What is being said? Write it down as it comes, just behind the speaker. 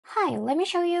Hi, let me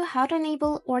show you how to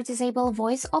enable or disable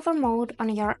voice over mode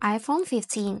on your iPhone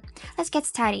 15. Let's get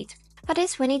started. For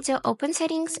this, we need to open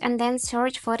settings and then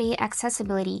search for the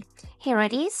accessibility. Here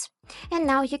it is. And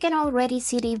now you can already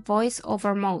see the voice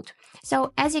over mode.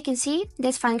 So as you can see,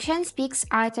 this function speaks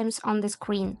items on the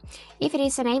screen. If it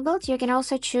is enabled, you can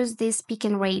also choose the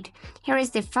speaking rate. Here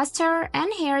is the faster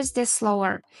and here is the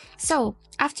slower. So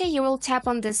after you will tap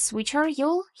on the switcher,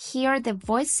 you'll hear the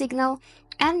voice signal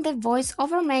and the voice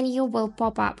over menu will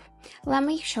pop up. Let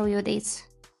me show you this.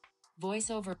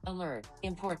 Voiceover alert,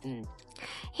 important.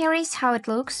 Here is how it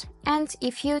looks, and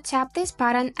if you tap this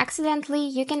button accidentally,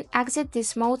 you can exit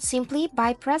this mode simply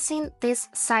by pressing this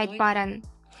side button.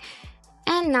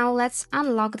 And now let's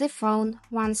unlock the phone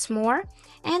once more,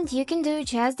 and you can do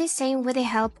just the same with the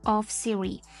help of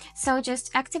Siri. So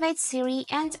just activate Siri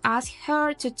and ask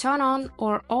her to turn on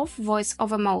or off voice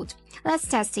over mode. Let's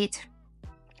test it.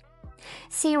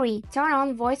 Siri, turn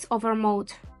on voice over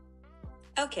mode.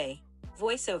 Okay,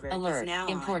 voiceover Alert, is now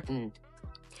important.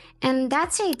 And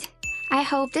that's it. I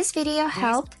hope this video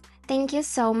helped. Thank you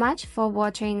so much for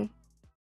watching.